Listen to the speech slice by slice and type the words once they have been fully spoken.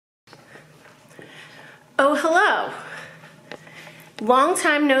Oh, hello. Long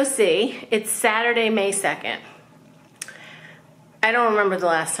time no see. It's Saturday, May 2nd. I don't remember the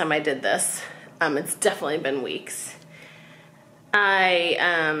last time I did this. It's definitely been weeks.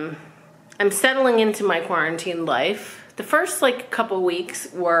 I'm settling into my quarantine life. The first couple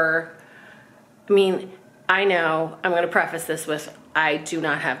weeks were, I know, I'm going to preface this with, I do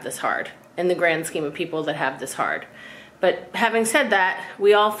not have this hard in the grand scheme of people that have this hard. But having said that,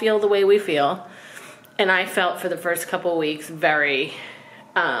 we all feel the way we feel. And I felt for the first couple weeks very,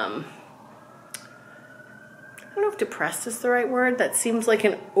 I don't know if depressed is the right word. That seems like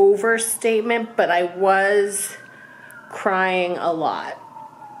an overstatement, but I was crying a lot.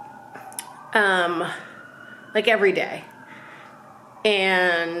 Like every day.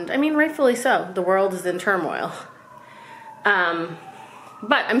 And rightfully so. The world is in turmoil. But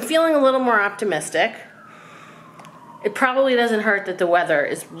I'm feeling a little more optimistic. It probably doesn't hurt that the weather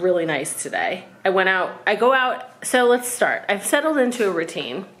is really nice today. I go out, so let's start. I've settled into a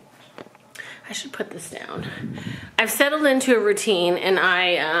routine. I should put this down. I've settled into a routine, and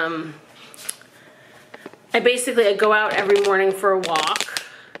I basically go out every morning for a walk.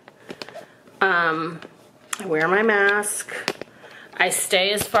 I wear my mask. I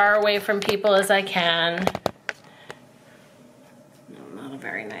stay as far away from people as I can. No, not a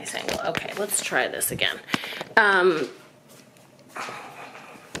very nice angle. Okay, let's try this again.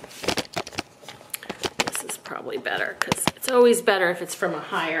 This is probably better because it's always better if it's from a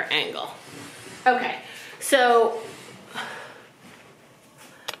higher angle. Okay, so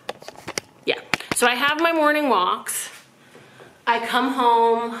yeah, so I have my morning walks. I come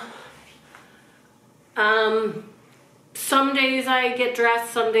home. Some days I get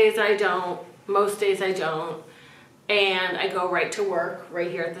dressed, some days I don't. Most days I don't. And I go right to work right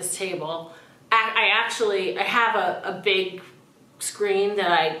here at this table. I have a big screen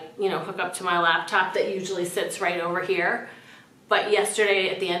that I, hook up to my laptop that usually sits right over here. But yesterday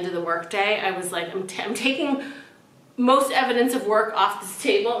at the end of the workday, I was like, I'm taking most evidence of work off this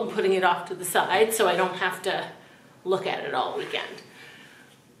table and putting it off to the side so I don't have to look at it all weekend.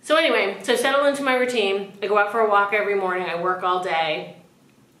 So anyway, so I settle into my routine. I go out for a walk every morning. I work all day.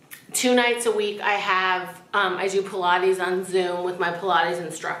 2 nights a week I do Pilates on Zoom with my Pilates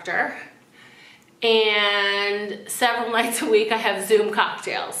instructor. And several nights a week I have Zoom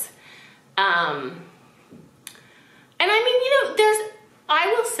cocktails. And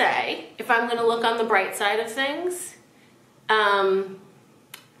I will say, if I'm gonna look on the bright side of things,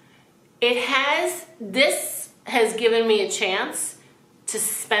 this has given me a chance to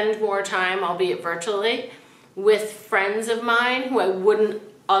spend more time, albeit virtually, with friends of mine who I wouldn't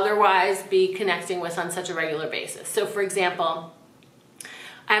otherwise be connecting with on such a regular basis. So for example,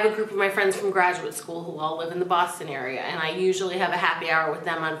 I have a group of my friends from graduate school who all live in the Boston area, and I usually have a happy hour with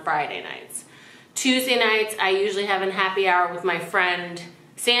them on Friday nights. Tuesday nights, I usually have a happy hour with my friend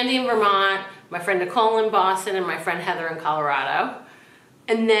Sandy in Vermont, my friend Nicole in Boston, and my friend Heather in Colorado.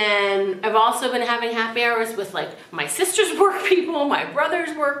 And then I've also been having happy hours with my sister's work people, my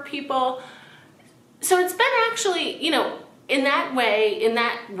brother's work people. So it's been actually, in that way,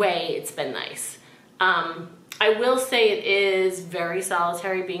 it's been nice. I will say it is very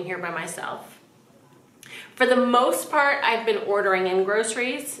solitary being here by myself. For the most part, I've been ordering in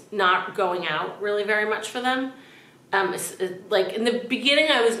groceries, not going out really very much for them. In the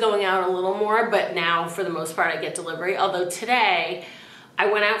beginning, I was going out a little more, but now for the most part, I get delivery. Although today, I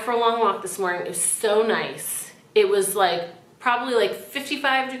went out for a long walk this morning. It was so nice. It was probably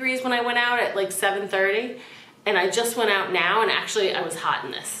 55 degrees when I went out at 7:30. And I just went out now, and actually I was hot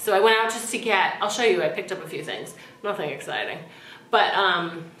in this. So I went out just to I'll show you, I picked up a few things. Nothing exciting. But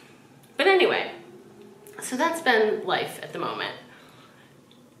anyway, so that's been life at the moment.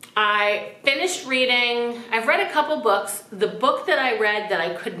 I finished reading, I've read a couple books. The book that I read that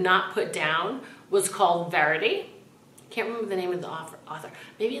I could not put down was called Verity. Can't remember the name of the author.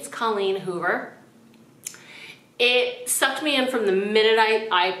 Maybe it's Colleen Hoover. It sucked me in from the minute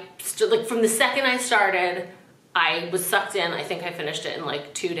from the second I started. I was sucked in. I think I finished it in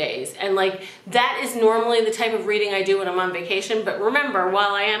 2 days. And that is normally the type of reading I do when I'm on vacation. But remember,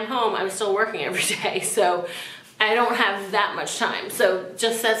 while I am home, I'm still working every day. So I don't have that much time. So it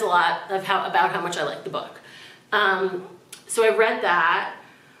just says a lot of about how much I like the book. So I read that.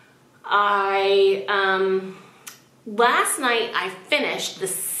 Last night I finished the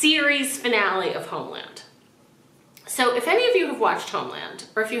series finale of Homeland. So if any of you have watched Homeland,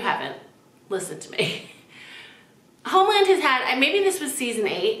 or if you haven't, listen to me. Homeland has had, maybe this was season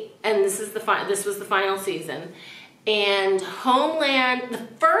 8, and this was the final season. And Homeland, the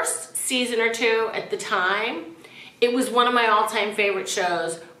first season or 2 at the time, it was one of my all-time favorite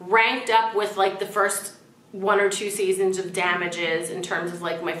shows, ranked up with the first 1 or 2 seasons of Damages in terms of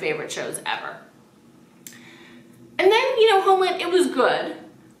like my favorite shows ever. And then, you know, Homeland, it was good,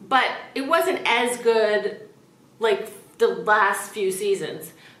 but it wasn't as good like the last few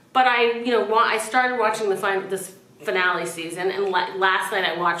seasons. But I started watching this finale season, and last night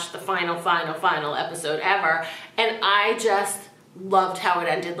I watched the final episode ever, and I just loved how it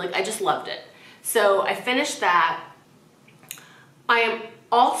ended. Like, I just loved it. So I finished that. I am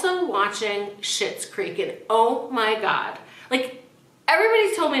also watching Schitt's Creek, and oh my God. Like,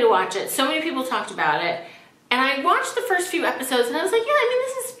 everybody's told me to watch it. So many people talked about it. And I watched the first few episodes, and I was like, yeah, I mean,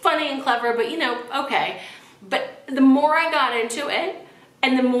 this is funny and clever, but, you know, okay. But the more I got into it,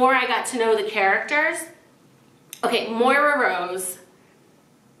 and the more I got to know the characters, okay, Moira Rose,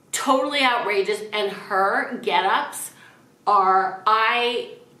 totally outrageous, and her get-ups are,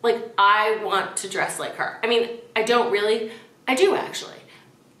 I want to dress like her. I mean, I don't really, I do actually.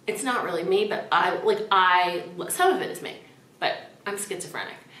 It's not really me, but some of it is me, but I'm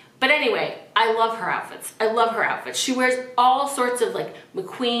schizophrenic. But anyway, I love her outfits. I love her outfits. She wears all sorts of like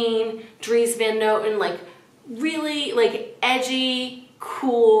McQueen, Dries Van Noten, like really like edgy,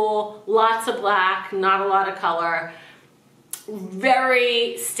 cool, lots of black, not a lot of color.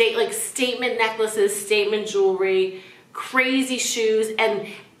 Very statement necklaces, statement jewelry, crazy shoes, and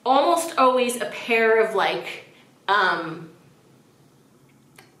almost always a pair of like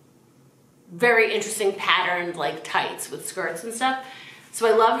very interesting patterned like tights with skirts and stuff. So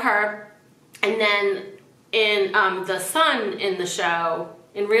I love her. And then in the son in the show,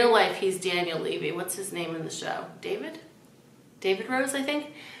 in real life, he's Daniel Levy. What's his name in the show? David? David Rose, I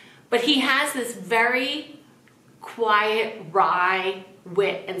think. But he has this very quiet, wry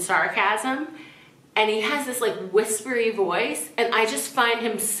wit and sarcasm. And he has this like whispery voice. And I just find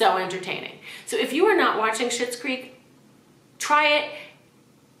him so entertaining. So if you are not watching Schitt's Creek, try it.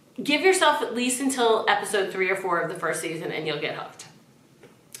 Give yourself at least until episode 3 or 4 of the first season and you'll get hooked.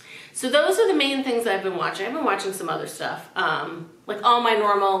 So those are the main things that I've been watching. I've been watching some other stuff, like all my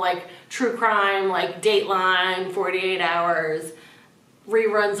normal like true crime, like Dateline, 48 Hours,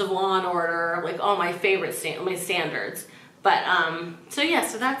 reruns of Law and Order, like all my favorite my standards. But so yeah,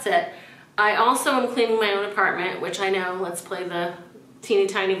 so that's it. I also am cleaning my own apartment, which I know, let's play the teeny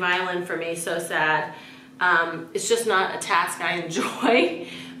tiny violin for me, so sad. It's just not a task I enjoy,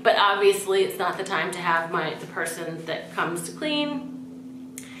 but obviously it's not the time to have the person that comes to clean.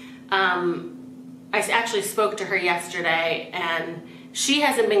 I actually spoke to her yesterday, and she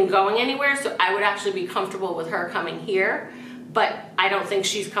hasn't been going anywhere, so I would actually be comfortable with her coming here, but I don't think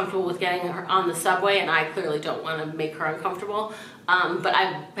she's comfortable with getting her on the subway, and I clearly don't want to make her uncomfortable. But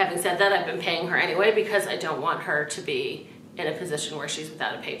having said that, I've been paying her anyway because I don't want her to be in a position where she's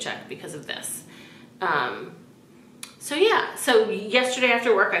without a paycheck because of this. So yeah, so yesterday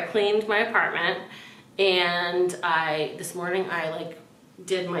after work I cleaned my apartment, and this morning I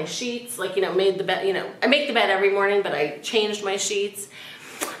did my sheets, made the bed. I make the bed every morning, but I changed my sheets.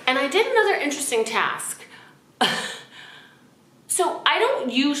 And I did another interesting task. So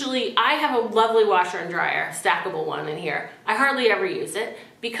I have a lovely washer and dryer, stackable one in here. I hardly ever use it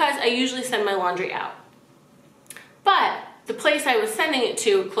because I usually send my laundry out. But the place I was sending it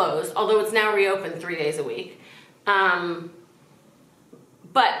to closed, although it's now reopened 3 days a week. But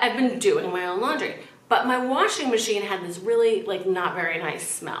I've been doing my own laundry. But my washing machine had this really not very nice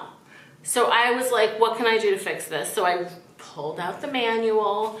smell. So I was like, what can I do to fix this? So I pulled out the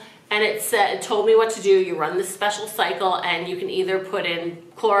manual, and it told me what to do. You run this special cycle, and you can either put in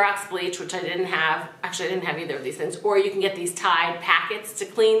Clorox bleach, which I didn't have. Actually, I didn't have either of these things. Or you can get these Tide packets to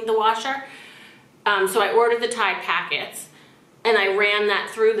clean the washer. So I ordered the Tide packets, and I ran that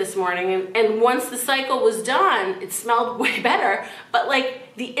through this morning. And once the cycle was done, it smelled way better. But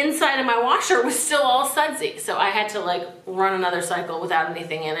the inside of my washer was still all sudsy. So I had to run another cycle without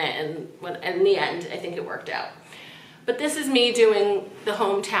anything in it. And in the end, I think it worked out. But this is me doing the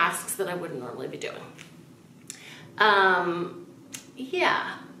home tasks that I wouldn't normally be doing.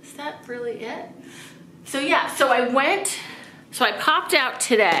 Yeah, is that really it? So yeah, so I popped out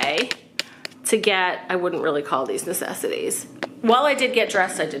today to get, I wouldn't really call these necessities. While I did get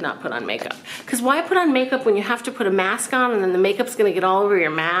dressed, I did not put on makeup. Because why put on makeup when you have to put a mask on and then the makeup's gonna get all over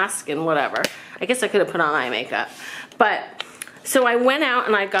your mask and whatever. I guess I could have put on eye makeup. But, so I went out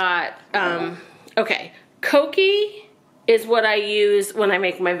and I got, okay, Koki is what I use when I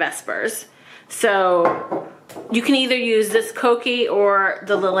make my Vespers. So you can either use this Koki or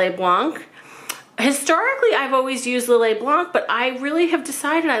the Lillet Blanc. Historically, I've always used Lillet Blanc, but I really have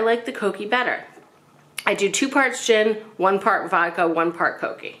decided I like the Koki better. I do 2 parts gin, 1 part vodka, 1 part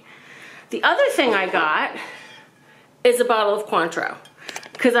Koki. The other thing I got is a bottle of Cointreau.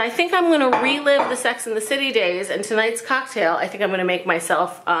 because I think I'm going to relive the Sex and the City days, and tonight's cocktail, I think I'm going to make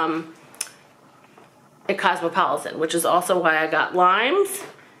myself a Cosmopolitan, which is also why I got limes,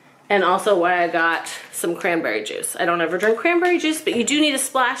 and also why I got some cranberry juice. I don't ever drink cranberry juice, but you do need a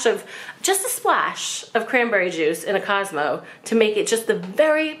splash of, just a splash of cranberry juice in a Cosmo to make it just the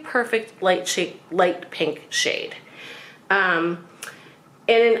very perfect light pink shade. And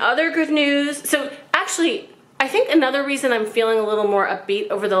in other good news, so actually, I think another reason I'm feeling a little more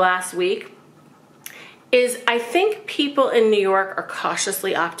upbeat over the last week is I think people in New York are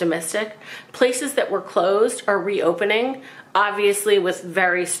cautiously optimistic. Places that were closed are reopening, obviously with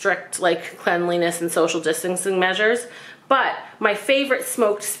very strict like cleanliness and social distancing measures. But my favorite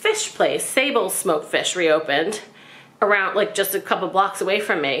smoked fish place, Sable's Smoked Fish, reopened around like just a couple blocks away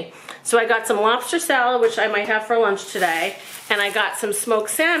from me. So I got some lobster salad, which I might have for lunch today, and I got some smoked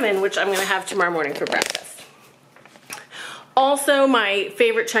salmon, which I'm gonna have tomorrow morning for breakfast. Also, my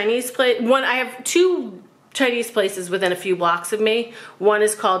favorite Chinese place, I have two Chinese places within a few blocks of me. One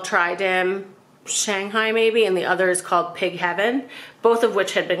is called Tri Dim Shanghai maybe, and the other is called Pig Heaven, both of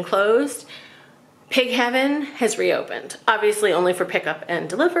which had been closed. Pig Heaven has reopened, obviously only for pickup and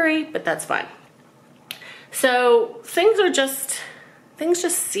delivery, but that's fine. So things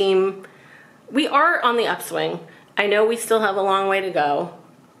just seem, we are on the upswing. I know we still have a long way to go,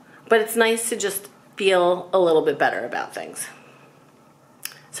 but it's nice to just feel a little bit better about things.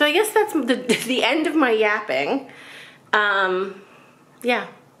 So I guess that's the end of my yapping. Yeah,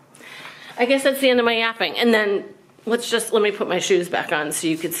 I guess that's the end of my yapping. And then let me put my shoes back on so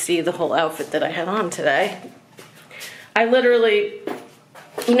you could see the whole outfit that I had on today. I literally,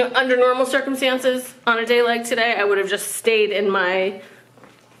 you know, under normal circumstances on a day like today, I would have just stayed in my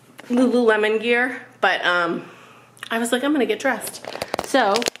Lululemon gear, but I was like, I'm gonna get dressed.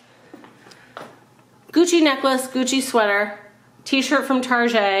 So, Gucci necklace, Gucci sweater, t-shirt from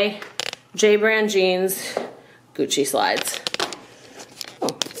Target, J-brand jeans, Gucci slides.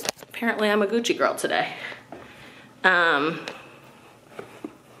 Oh, apparently I'm a Gucci girl today. Oh,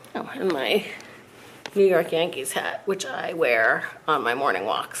 and my New York Yankees hat, which I wear on my morning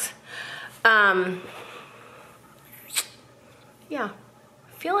walks. Yeah, I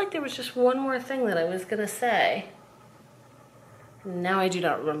feel like there was just one more thing that I was gonna say. Now I do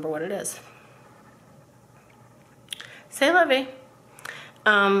not remember what it is. Say lovey.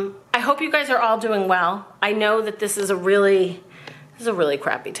 I hope you guys are all doing well. I know that this is a really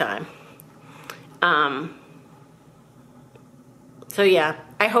crappy time. So yeah,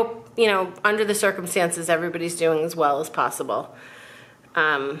 I hope, you know, under the circumstances, everybody's doing as well as possible.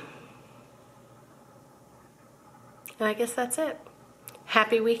 And I guess that's it.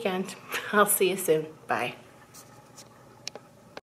 Happy weekend. I'll see you soon. Bye.